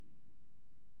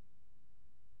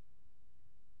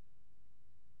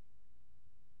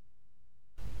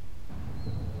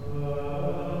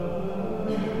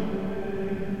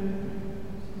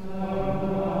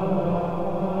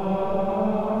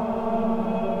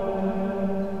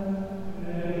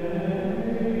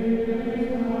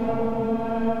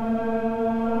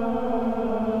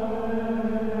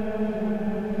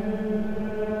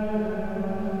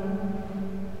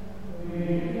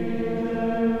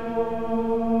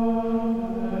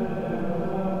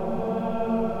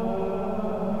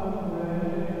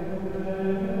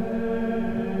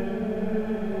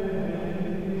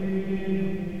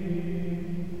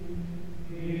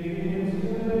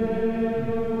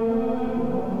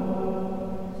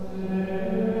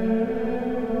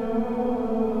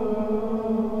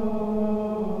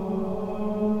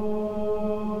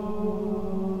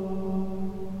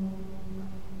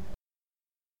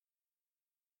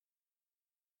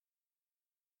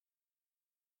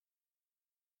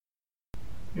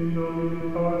In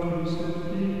nomine Patris et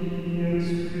Filii et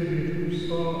Spiritus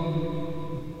Sancti.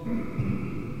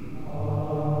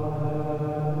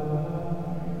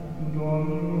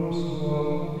 Dominus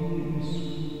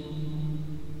vobiscum.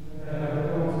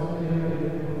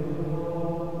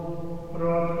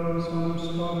 Fratres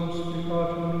annunciamus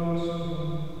peccatum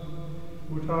nostrum,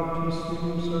 ut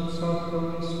aptissimus et sacra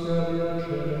mysteria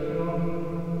celebramus.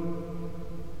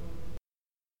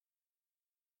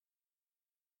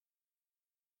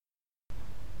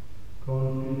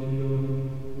 Confiteor,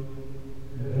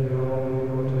 Deo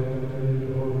protecte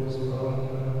vobis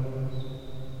fratres,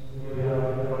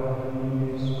 et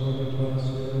pacis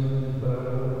cogitationem per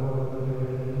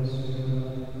redemptione,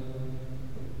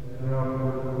 et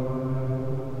proclamare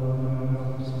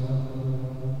sanctum,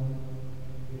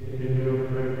 et Deo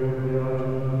prego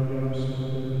beatum Mariam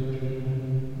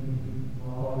Virginem,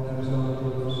 et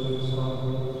sanctos et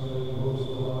sanctos et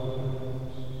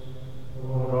apostolates,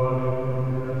 orare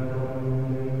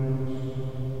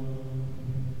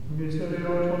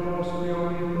Miserere nostri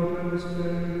omnipotens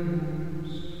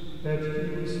Deus, et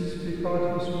dimissis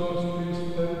peccatis nostris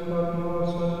percat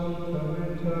nos vitam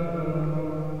aeterna.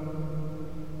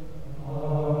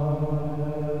 Amen.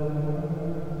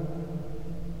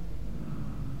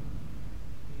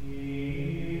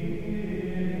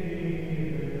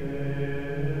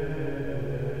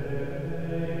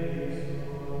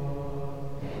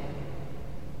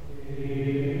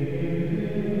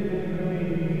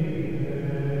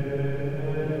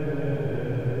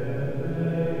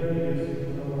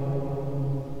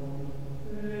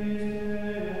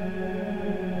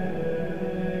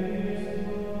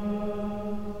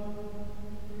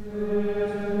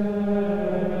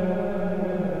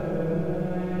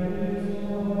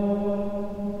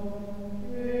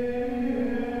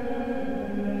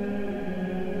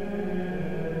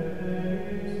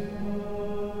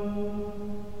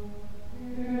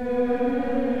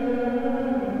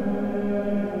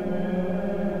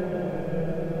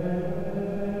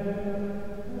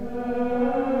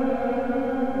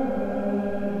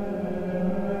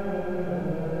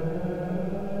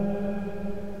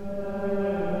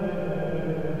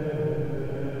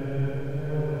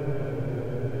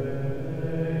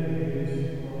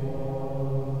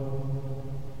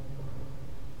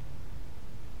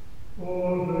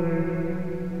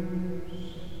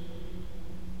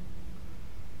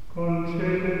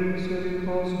 Concede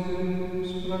misericors Deus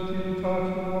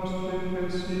fragilitate nostre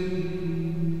presidii,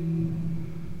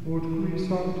 ut qui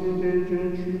sancti Dei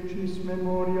gentricis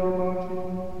memoria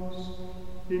maginos,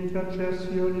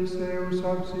 intercessionis eus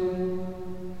auxilium,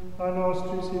 a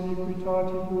nostris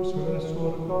iniquitatibus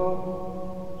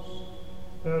resurgamus,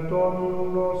 per Dominum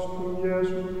nostrum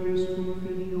Iesum Christum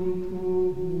Filium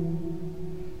Tuum,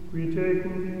 qui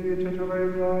tecum vivit et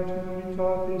regnat in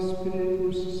unitatis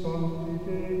Spiritus Sancti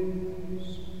Deus,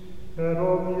 per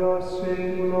omnia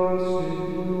saecula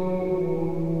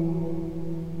saeculorum.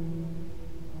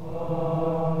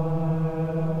 Amen.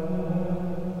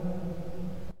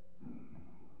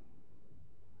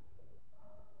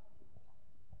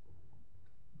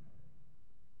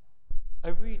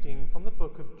 A reading from the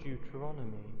book of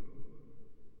Deuteronomy.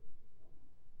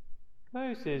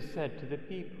 Moses said to the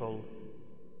people,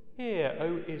 "Hear,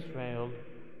 O Israel,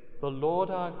 the Lord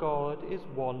our God is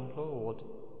one Lord,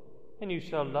 and you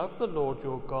shall love the Lord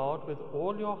your God with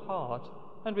all your heart,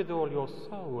 and with all your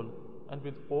soul, and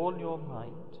with all your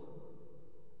might.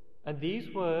 And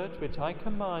these words which I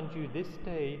command you this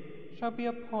day shall be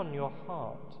upon your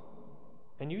heart,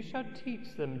 and you shall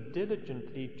teach them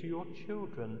diligently to your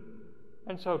children,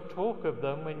 and shall talk of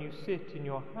them when you sit in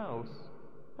your house,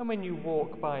 and when you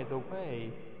walk by the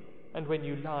way, and when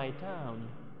you lie down,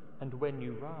 and when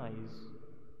you rise.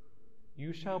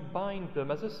 You shall bind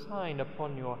them as a sign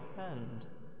upon your hand,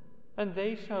 and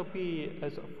they shall be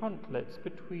as frontlets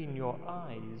between your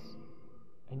eyes,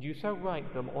 and you shall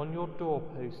write them on your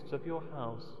doorposts of your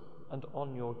house and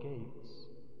on your gates.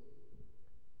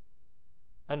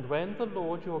 And when the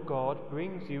Lord your God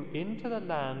brings you into the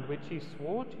land which he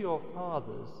swore to your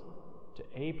fathers, to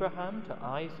Abraham, to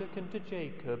Isaac, and to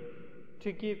Jacob,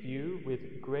 to give you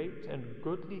with great and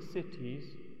goodly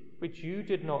cities, which you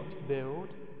did not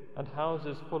build, and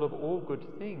houses full of all good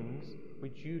things,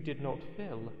 which you did not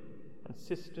fill, and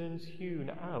cisterns hewn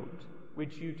out,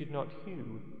 which you did not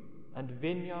hew, and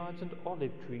vineyards and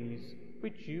olive trees,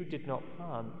 which you did not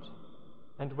plant.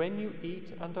 And when you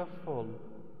eat and are full,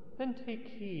 then take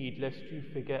heed lest you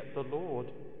forget the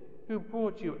Lord, who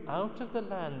brought you out of the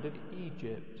land of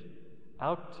Egypt,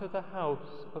 out of the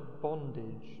house of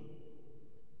bondage.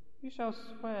 You shall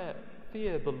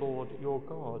fear the Lord your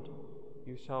God.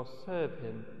 You shall serve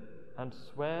him, and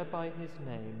swear by his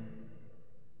name.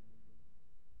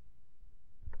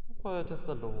 Word of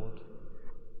the Lord.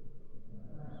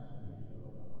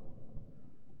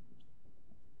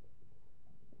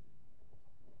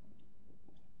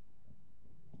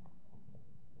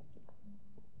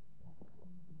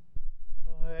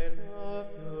 I love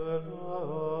you,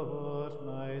 Lord,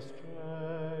 my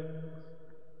strength.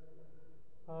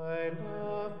 I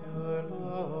love you,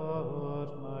 Lord,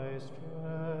 my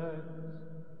strength.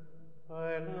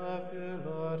 I love you,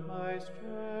 Lord, my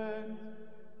strength,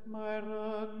 my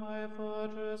rock, my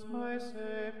fortress, my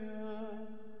Saviour.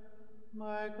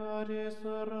 My God is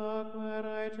the rock where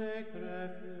I take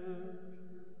refuge,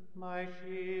 my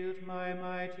shield, my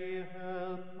mighty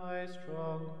help, my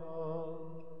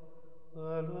stronghold.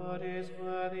 The Lord is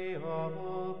worthy of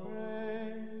all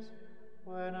praise.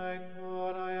 When I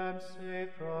call, I am safe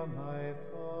from my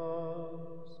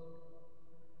foes.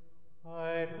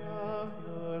 I love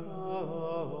you,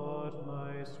 Lord,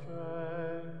 my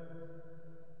strength.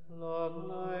 Long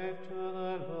life to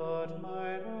the Lord,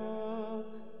 my rock.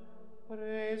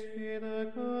 Praise be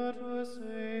the God who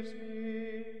saves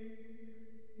me.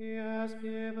 He has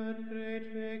given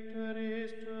great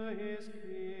victories to his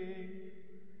king,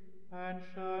 and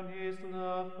shown his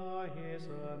love for his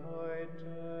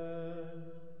anointed.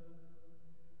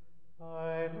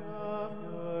 I love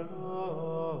you,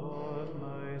 Lord,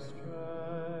 my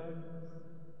strength.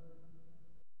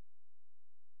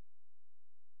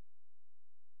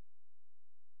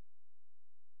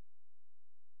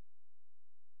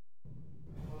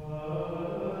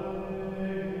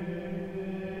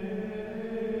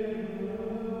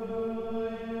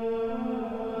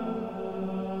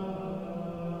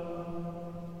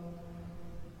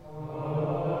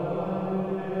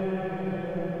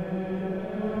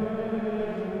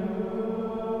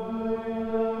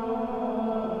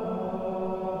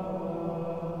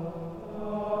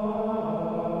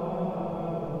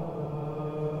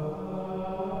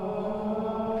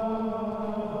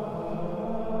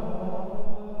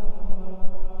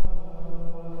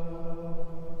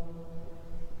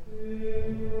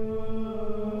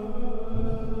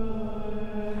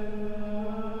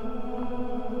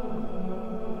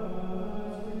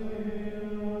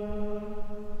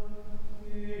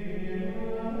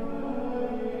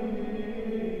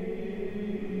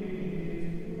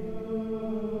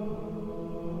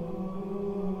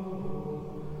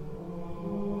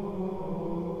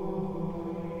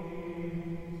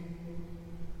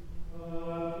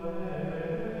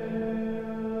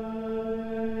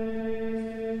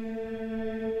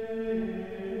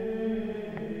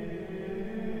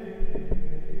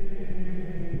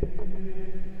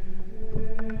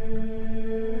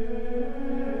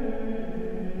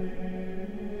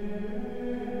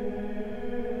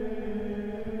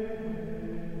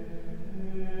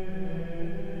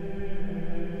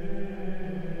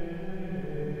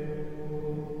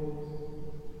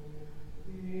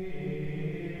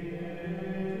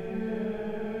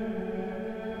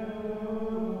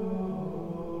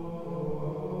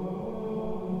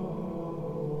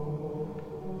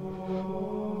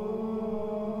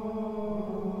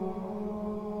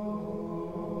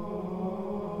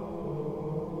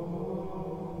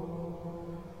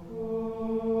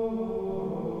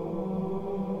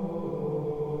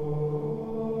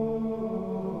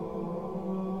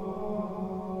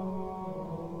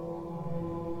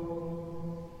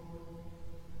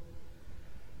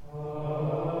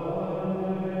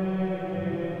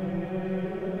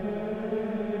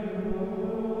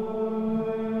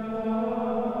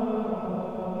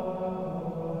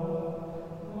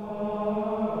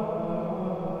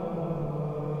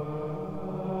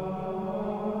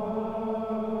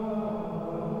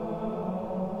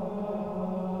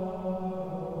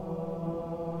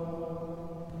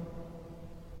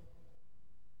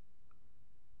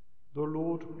 The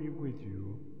Lord be with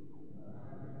you.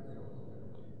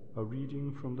 A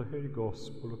reading from the Holy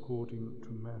Gospel according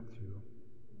to Matthew.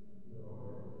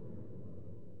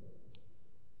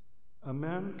 A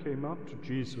man came up to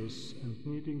Jesus and,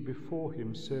 kneeling before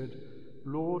him, said,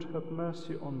 "Lord, have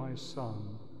mercy on my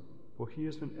son, for he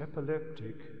is an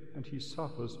epileptic and he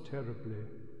suffers terribly.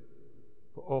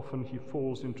 For often he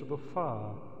falls into the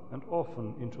fire and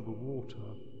often into the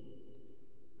water.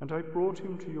 And I brought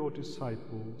him to your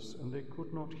disciples, and they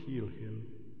could not heal him."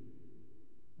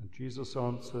 And Jesus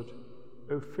answered,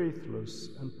 "O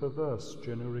faithless and perverse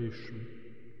generation,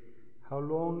 how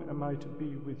long am I to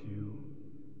be with you?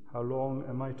 How long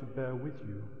am I to bear with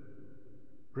you?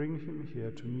 Bring him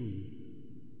here to me."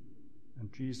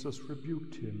 And Jesus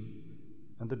rebuked him,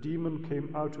 and the demon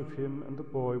came out of him, and the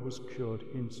boy was cured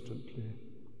instantly.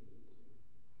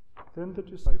 Then the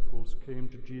disciples came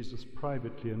to Jesus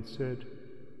privately and said,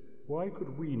 "Why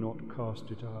could we not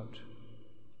cast it out?"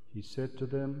 He said to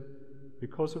them,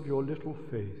 "Because of your little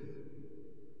faith.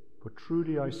 For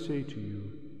truly I say to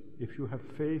you, if you have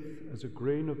faith as a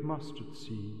grain of mustard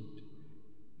seed,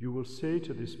 you will say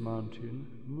to this mountain,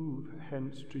 'Move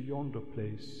hence to yonder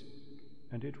place,'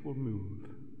 and it will move,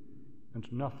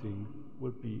 and nothing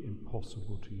will be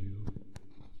impossible to you."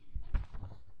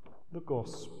 The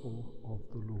Gospel of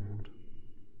the Lord.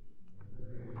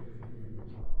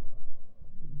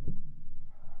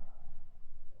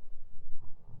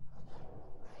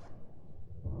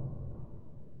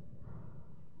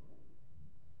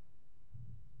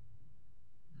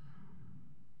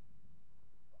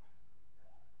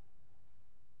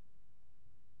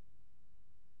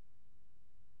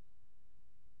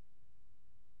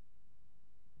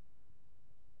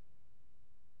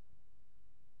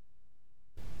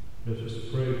 Let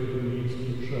us pray for the needs of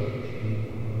the Church and the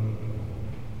world.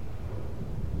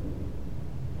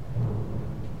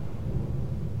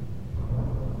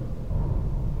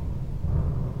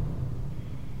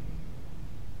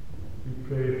 We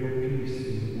pray for peace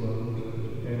in the world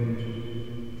and end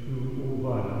to all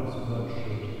violence and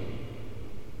bloodshed.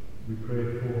 We pray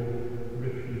for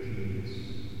refugees.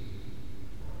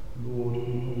 Lord, in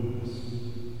your mercy.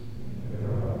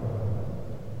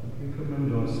 We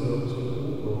commend ourselves and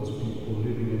all God's people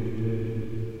living and dead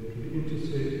to the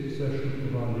intercession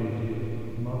of Our Lady,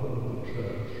 Mother of the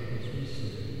Church, as we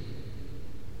say,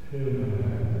 Hail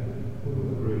Mary, full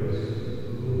of grace,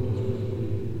 the Lord is with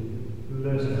thee.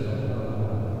 Blessed art thou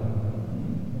among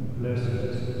women, blessed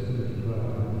is the fruit of thy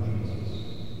womb, Jesus.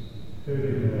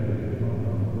 Holy Mary,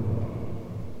 Mother of God,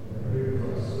 pray for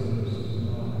us sinners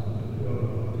now and at the hour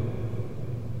of our death.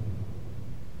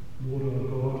 Lord our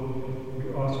God, we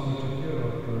ask you to hear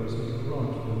our prayers and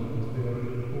grant them as they are in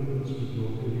accordance with your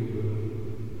holy will,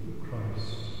 through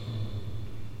Christ.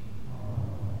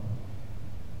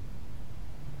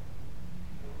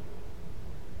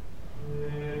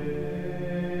 Amen.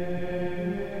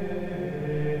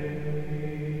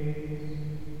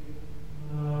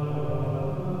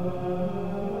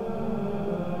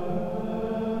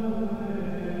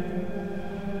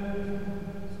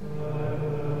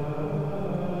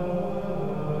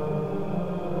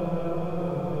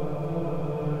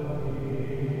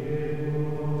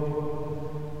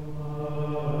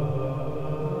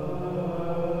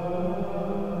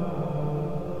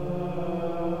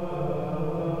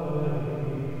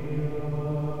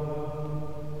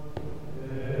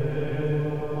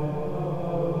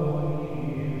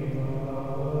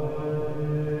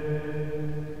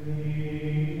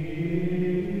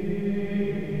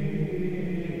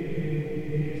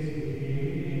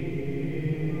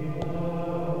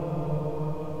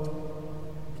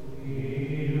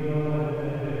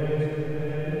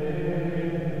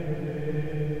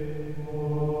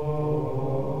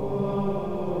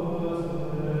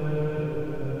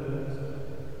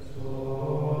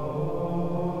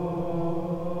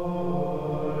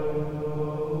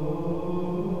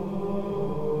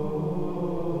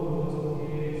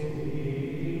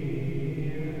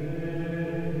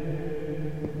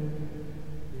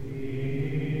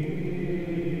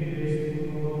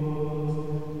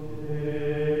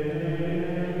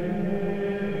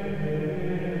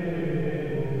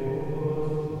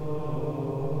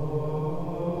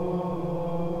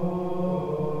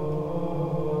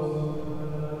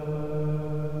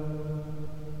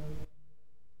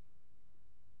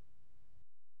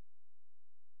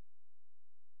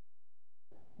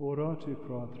 Orate,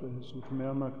 fratres, ut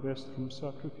meam vestrum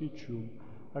sacrificium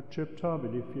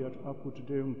acceptabile fiat apud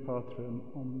Deum Patrem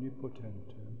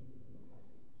omnipotentem.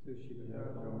 Suscita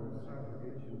Dominus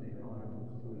sacrificium de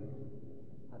hominis tuis,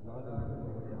 ad laudem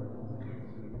gloriam Domini,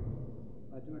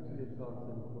 ad utilitas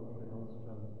in corpore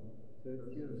nostrum,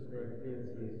 socius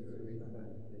requiescius sui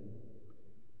sancti.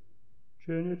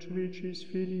 Genitricis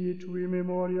filii tui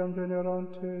memoriam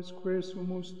venerantes,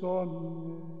 quesumus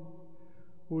Domine,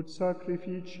 ut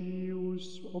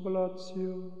sacrificius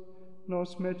oblatio,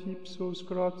 nos met ipsos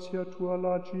gratia tua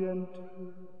lagiente,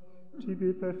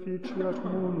 tibi perficiat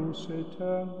munus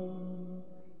aeternum,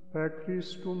 per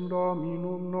Christum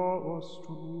Dominum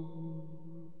nostrum.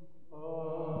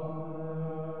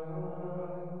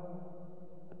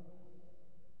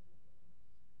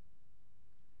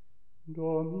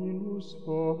 Dominus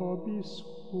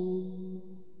vobiscum,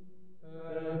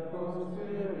 et cum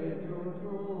spiritu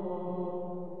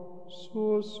tuo,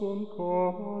 susum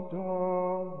corda,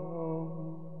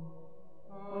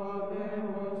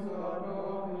 habemus ad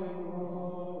Domino.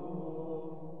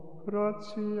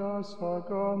 gratias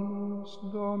agamus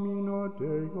Domino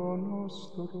Deo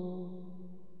nostro.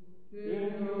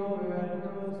 Dignum et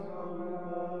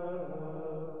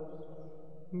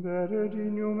Vere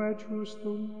dignum et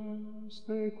justum est,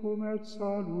 ecum et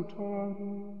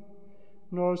salutare,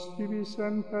 nos tibi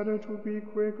semper et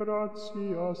ubique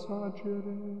gratias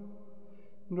agere,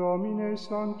 Domine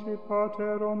Sancte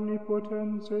Pater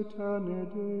Omnipotens Aeterne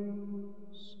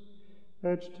Deus,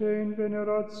 et te in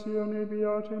veneratione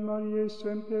Beate Mariae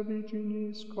Semper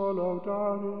Virginis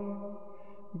collaudare,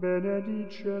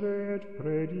 benedicere et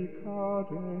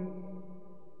predicare,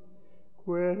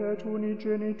 quae et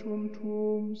unigenitum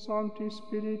tuum Sancti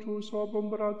Spiritus ob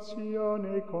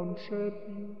umbratione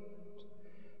concepit,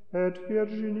 et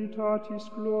virginitatis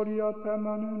gloria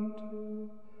permanente,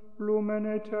 lumen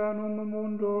aeternum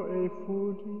mundo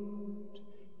effudit,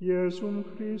 Iesum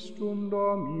Christum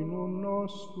Dominum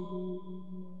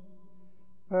nostrum.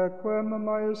 Equem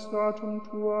maestatum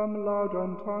tuam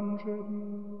laudant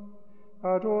angeli,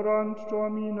 adorant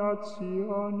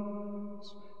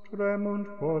dominationes, tremunt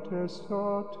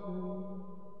potestates.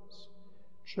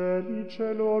 Celi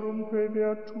celorumque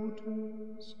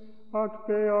virtutes, ac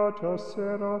beata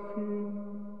seraphim,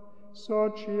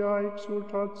 socia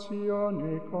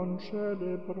exultatione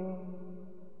concelebrat.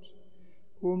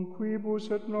 Cum quibus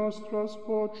et nostras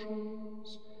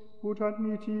voces, ut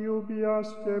admiti ubias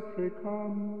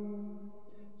deprecamur,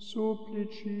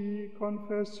 supplici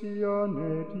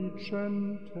confessione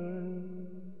dicentes.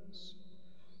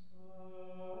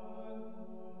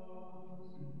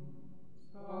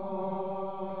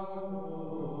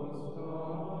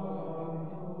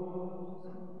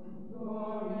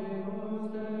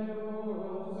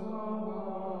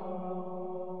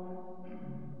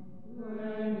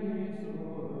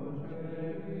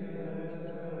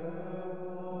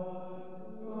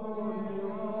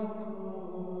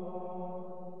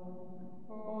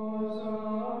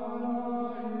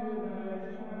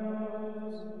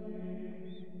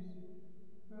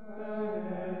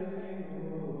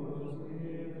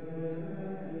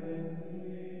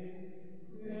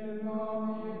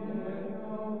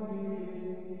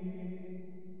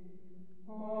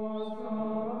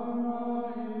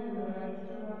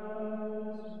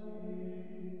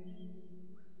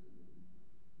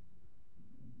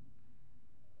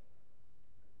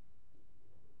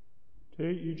 Te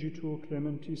igitur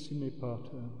clementissime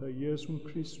Pater, per Iesum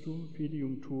Christum,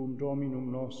 Filium Tuum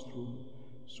Dominum nostrum,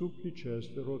 supplices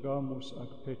te rogamus ac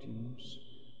petimus,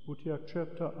 ut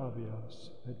accepta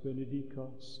habeas, et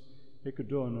benedicas, ec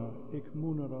dona, ec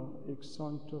munera, ec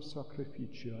sancta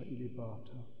sacrificia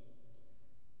illibata.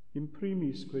 In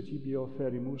primis que tibi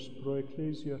offerimus pro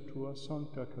Ecclesia tua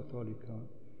Sancta Catholica,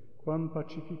 quam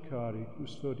pacificare,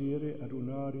 custodire,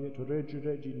 adunare et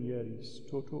reggere dignieris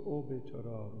toto obe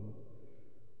terrarum,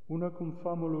 una cum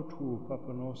famulo tuo,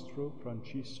 Papa nostro,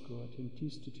 Francisco, et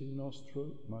intistiti nostro,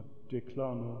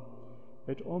 declano,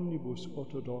 et omnibus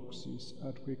orthodoxis,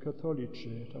 atque catholice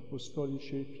et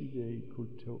apostolice fidei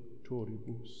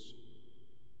cultoribus.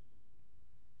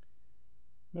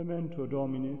 Memento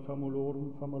Domine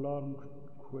famulorum famularum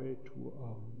quae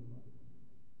tuarum.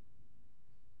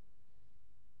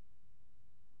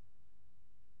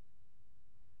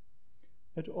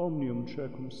 Et omnium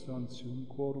circumstantium,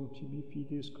 quorum tibi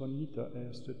fides cognita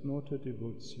est, et nota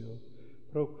devotio,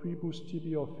 pro quibus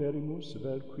tibi offerimus,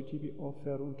 vel qui tibi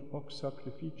offerunt hoc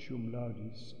sacrificium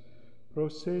laudis, pro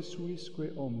se suisque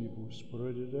omnibus,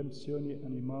 pro redemptione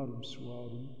animarum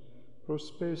suarum, pro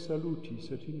spe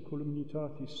salutis et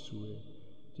incolumnitatis sue,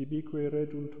 tibique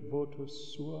redunt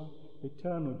votos sua,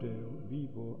 eterno Deo,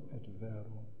 vivo et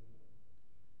vero.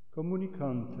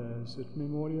 Communicantes et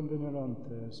memoriam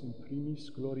venerantes in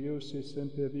primis gloriose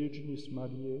semper Virginis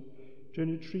Mariae,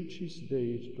 genitricis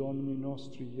Dei et Domini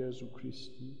nostri Iesu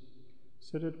Christi,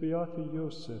 sed et beati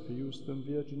Iosef eiusdem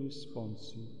Virginis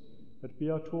sponsi, et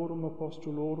beatorum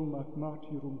apostolorum ac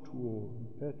martyrum tuorum,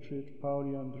 Petri et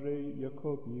Pauli Andrei,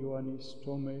 Jacobi, Ioannis,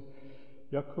 Tome,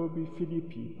 Jacobi,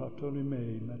 Philippi,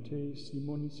 Bartolomei, Mattei,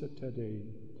 Simonis et Tadei,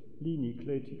 Lini,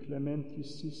 Cleti,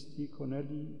 Clementis, Sisti,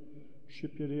 Cornelii,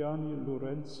 Scipriani,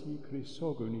 Lorenzi,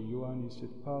 Chrysogoni, Ioannis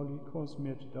et Pauli, Cosme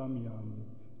et Damiani,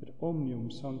 et omnium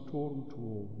sanctorum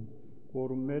tuorum,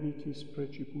 quorum meritis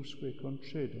precipusque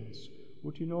concedas,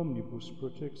 ut in omnibus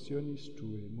protectionis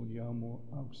tue muniamo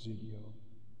auxilio.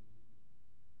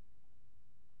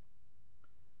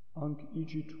 Anc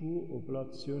igitur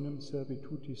oblationem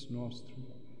servitutis nostri,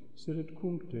 sed et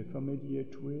cuncte familiae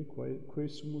tue quae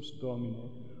sumus Domine,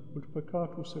 ut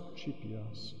peccatus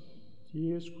accipias,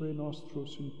 Tiesque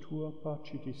nostros in tua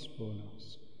pace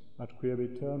disponas, atque ab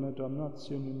eterna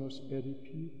damnatione nos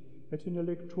eripi, et in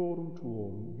electorum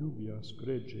tuum iubias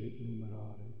grege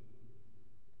numerare.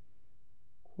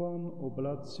 Quam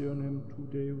oblationem tu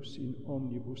Deus in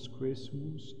omnibus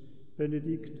quesumus,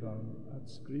 benedictam,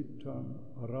 adscriptam,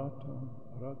 oratam,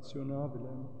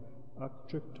 rationabilem,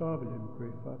 acceptabilem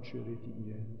quae facere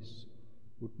digneris,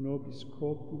 ut nobis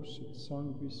corpus et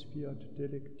sanguis fiat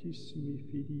delectissimi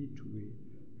Filii Tui,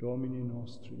 Domini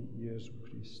nostri Iesu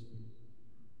Christi.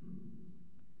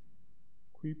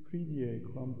 Qui pridie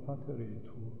quam patere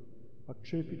tuo,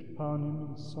 accepit panem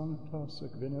in sanctas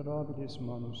et venerabilis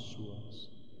manus suas,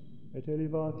 et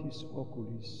elevatis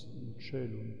oculis in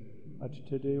celum ad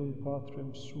te Deum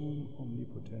Patrem suum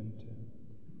omnipotentem.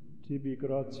 Tibi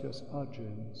gratias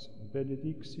agens,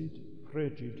 benedixit,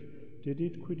 fregit,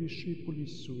 deditque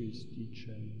discipulis suis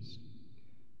dicens,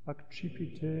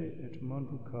 accipite et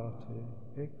manducate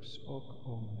ex hoc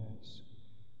omnes,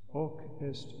 hoc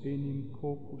est enim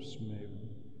corpus meum,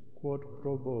 quod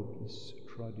pro vobis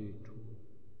tradetur.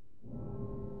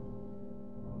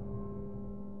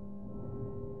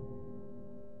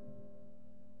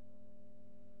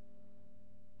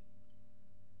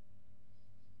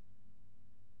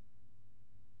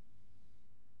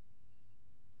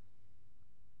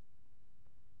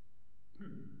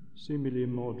 Simile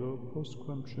modo,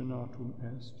 postquam cenatum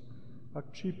est,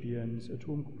 accipiens et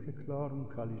preclarum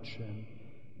calicem,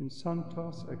 in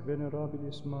sanctas et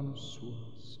venerabilis manus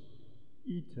suas,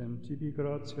 item tibi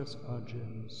gratias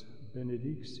agens,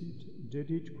 benedixit,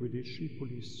 deditque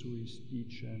discipulis suis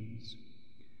dicens,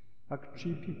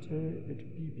 accipite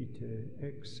et bibite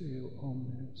ex eo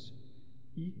omnes,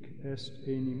 hic est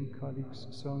enim calix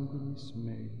sanguinis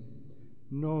mei,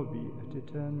 novi et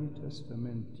eterni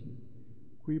testamenti,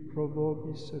 qui pro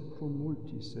vobis et pro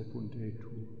multis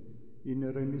effundetur, in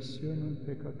remissionem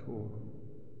peccatorum,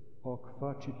 hoc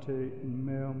facite in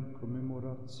meam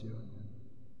commemorationem.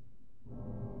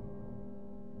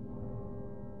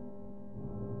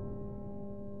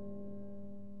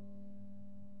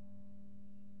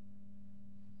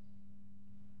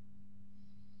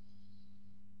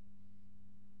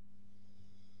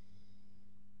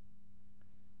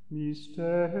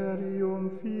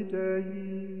 Mysterium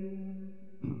Fidei.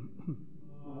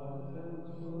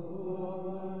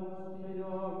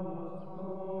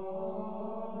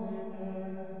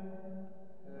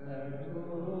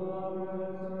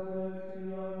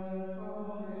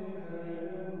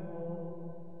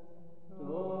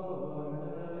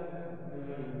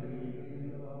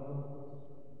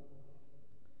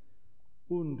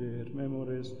 Unde et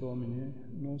memores Domine,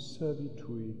 nos servi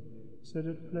Tui, sed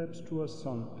et plebs Tua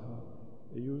sancta,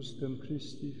 eiusdem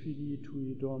Christi Filii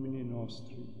Tui Domini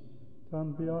nostri,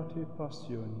 tam beate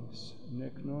passionis,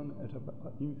 nec non et ab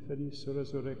inferis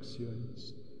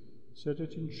resurrectionis, sed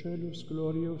et in celus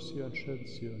gloriosi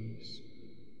ascensionis,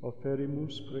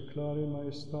 offerimus preclare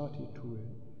maestati Tue,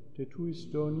 de Tuis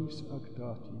donis ac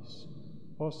datis,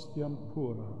 ostiam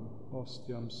puram,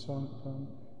 ostiam sanctam,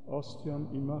 ostiam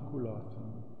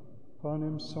immaculatam,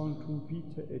 panem sanctum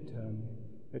vitae aeternae,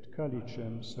 et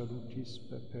calicem salutis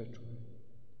perpetui.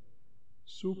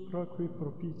 Supraque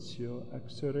propitio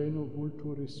ex sereno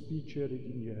vultur respicere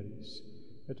digneris,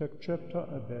 et accepta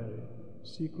abere,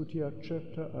 sicuti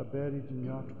accepta abere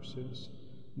dignatus est,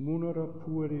 munera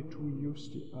puere Tui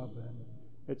justi abem,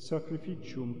 et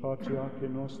sacrificium patriae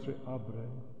nostre abre,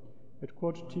 et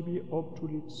quod tibi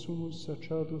obtulit summus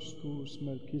sacerdos tuus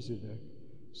Melchisedec,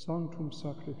 sanctum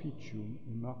sacrificium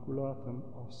immaculatam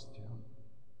ostiam.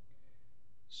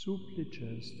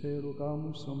 Supplices te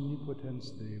rogamus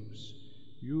omnipotens Deus,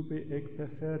 iube ec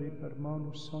perferi per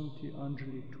manus sancti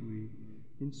angeli Tui,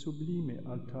 in sublime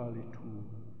altare Tuum,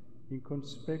 in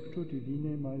conspecto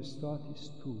divinae maestatis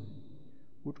Tui,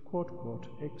 ut quod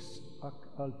ex ac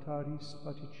altaris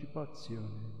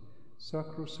participatione,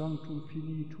 sacrosanctum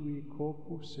Filii Tui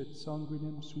corpus et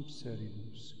sanguinem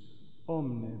subseribus,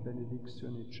 omne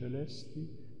benedictione celesti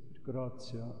et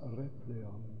gratia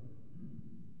repleam.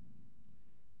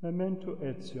 Memento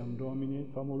etiam, Domine,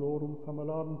 famulorum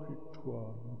famularum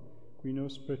Tuarum, qui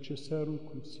nos precesserunt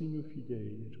cum signo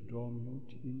Fidei et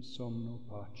dormiunt in somno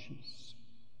pacis.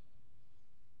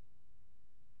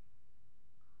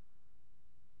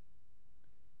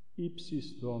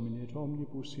 Ipsis Domine et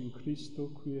omnibus in Christo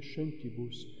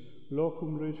quiescentibus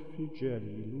locum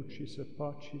refrigerii lucis et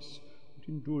pacis ut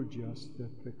indulgias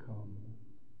deprecam.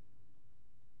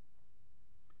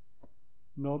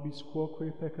 Nobis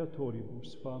quoque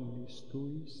peccatoribus familis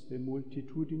Tuis de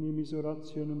multitudine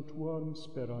miserationem Tuarum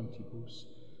sperantibus,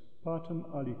 patem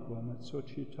aliquam et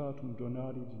societatum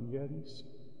donari digneris,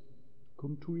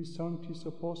 cum Tui sanctis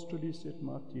apostolis et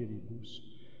martiribus,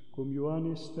 cum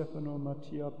Ioannis, Stefano,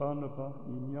 Mattia, Barnaba,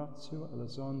 Ignazio,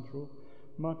 Alessandro,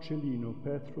 Marcellino,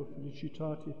 Petro,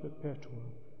 Felicitate Perpetua,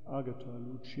 Agatha,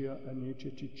 Lucia,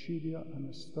 Anege, Cecilia,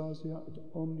 Anastasia, et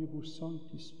omnibus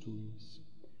sanctis tuis.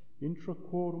 Intra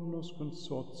quorum nos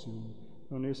consortium,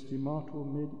 non estimatur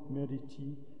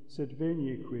meriti, sed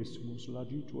venie quesimus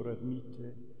lagitur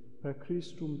admite, per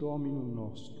Christum Dominum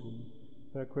nostrum,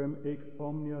 per quem ec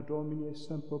omnia Domine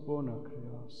semper bona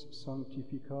creas,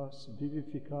 sanctificas,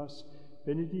 vivificas,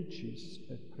 benedicis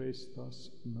et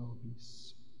prestas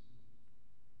nobis.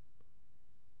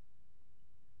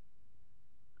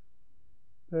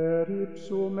 Per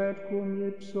ipsum et cum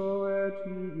ipso et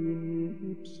in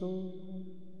ipso,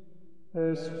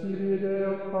 Spiri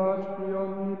Deo Patri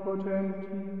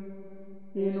Omnipotenti,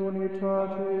 in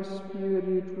unitate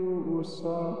Spiritus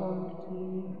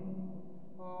Sancti,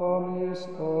 omnis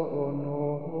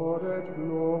honor et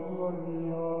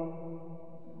gloria,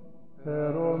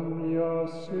 per omnia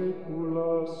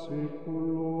saecula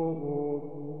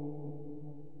saeculorum.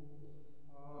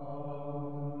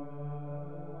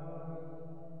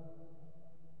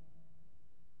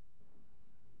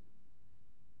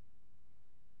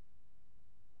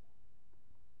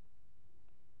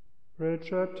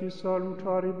 Precepti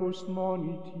salutaribus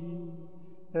moniti,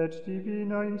 et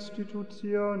divina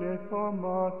institutione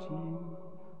formati,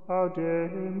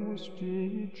 audemus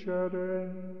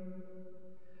dicere.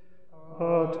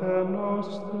 Pater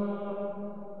noster,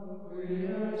 qui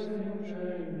es in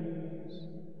celis,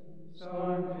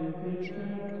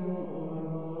 sanctificetur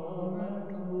nomen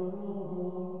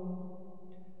tuum,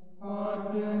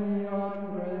 adveniat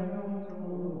regnum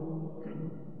tuum,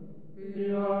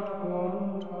 fiat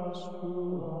voluntas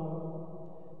tua,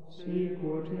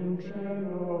 sicut in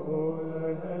cielo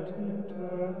et in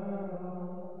terra.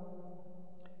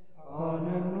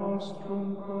 Panem nostrum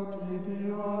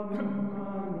quotidianum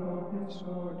da nobis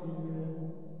hodie,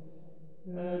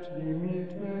 et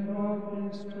dimitte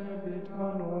nobis debita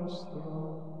nostra,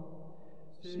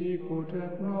 sicut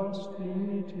et nos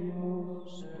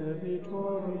dimittimus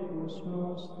debitoribus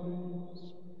nostris,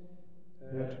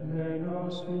 et ne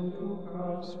nos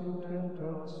inducas in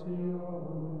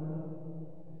tentationem,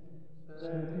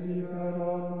 sed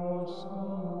libera nos a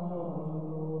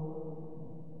malo.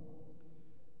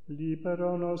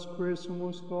 Libera nos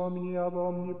quesumus Domini ab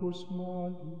omnibus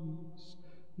malis,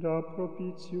 da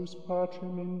propitius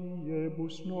pacem in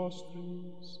diebus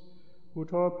nostris,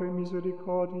 ut opere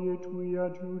misericordiae Tui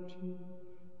adjuti,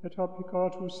 et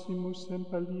applicatus simus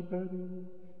semper liberi,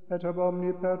 et ab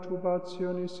omni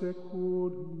perturbatione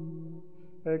securi,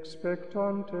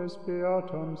 expectantes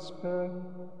beatam sper,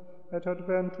 et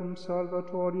adventum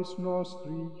Salvatoris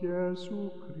nostri Iesu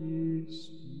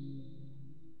Christi.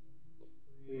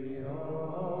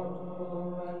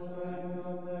 Beatum et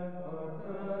regnum et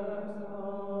potestas,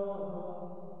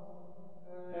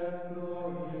 et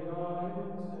gloria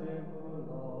in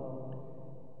saecula.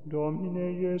 Domine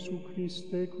Iesu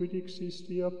Christe, quid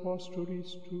existi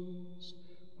apostolis Tuis,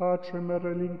 pacem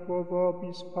relinquo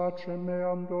vobis, pacem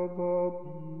meam do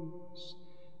vobis,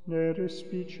 ne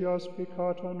respicias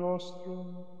peccata nostra,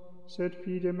 sed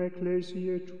fidem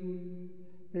ecclesiae Tui,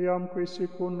 eamque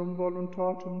secundum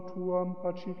voluntatem Tuam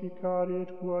pacificare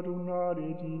et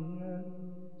coadunare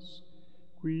dignes,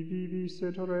 qui vivis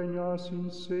et regnas in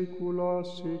saecula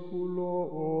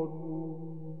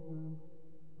saeculorum.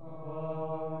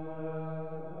 Amen.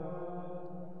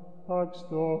 Pax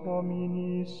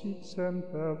Domini sit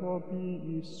semper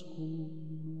vobiscum.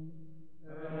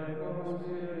 Et cum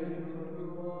spiritu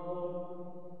tuo.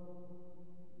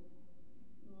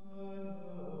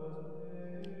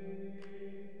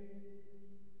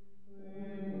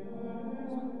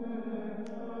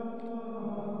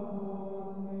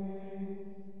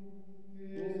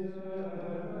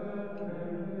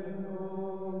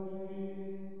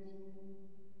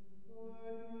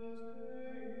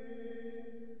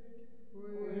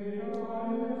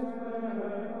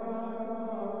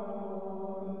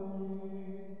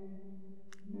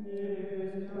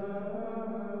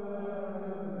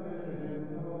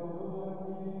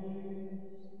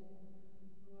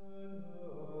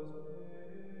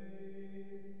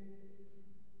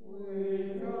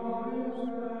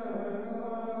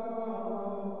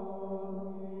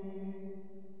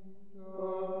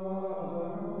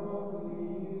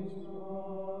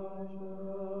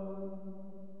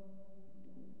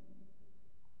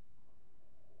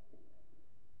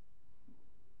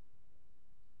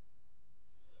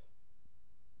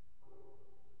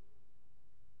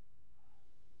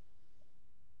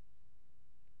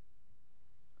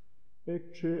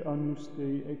 Ecce annus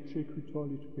Dei, ecce qui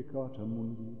tollit peccata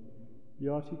mundi,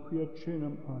 beati qui ad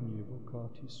cenam anni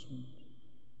vocati sunt.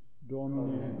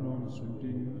 Domine non sum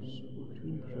Deus, ut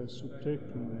intra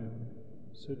subjectum meum,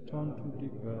 sed tantum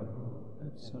dic verbo,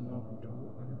 et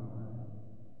sanabitur. Amen.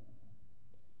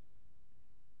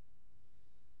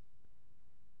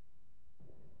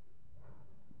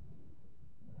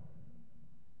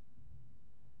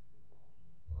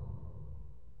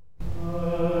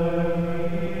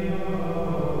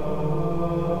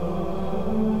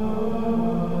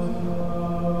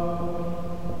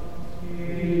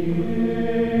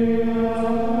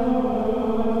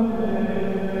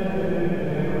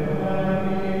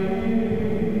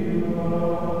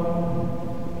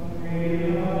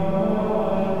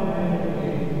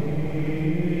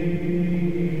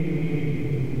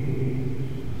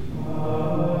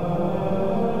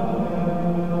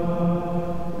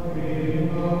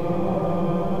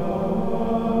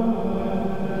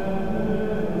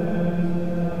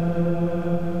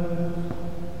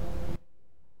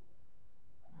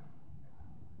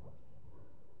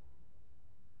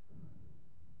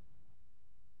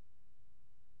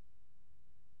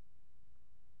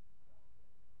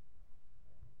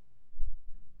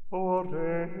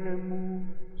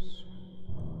 Oremus.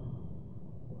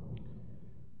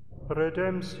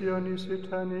 Redemptionis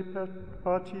aeterni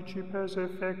participes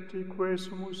effecti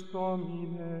quesumus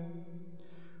Domine,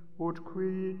 ut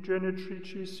qui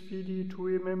genetricis fidi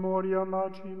Tui memoria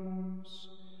magimus,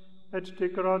 et de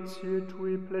gratiae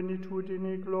Tui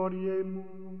plenitudine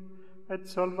gloriemur, et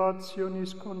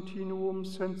salvationis continuum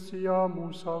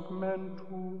sentiamus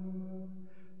augmentum,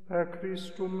 per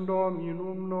Christum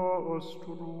Dominum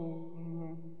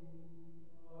nostrum.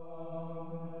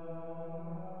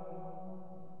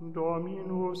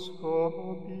 Dominus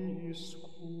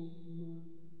vobiscum.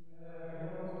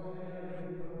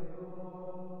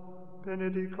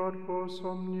 Benedicat vos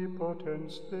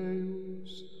omnipotens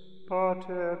Deus,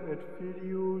 Pater et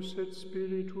Filius et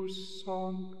Spiritus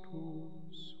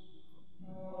Sanctus.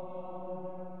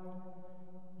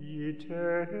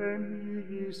 Ite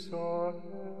missa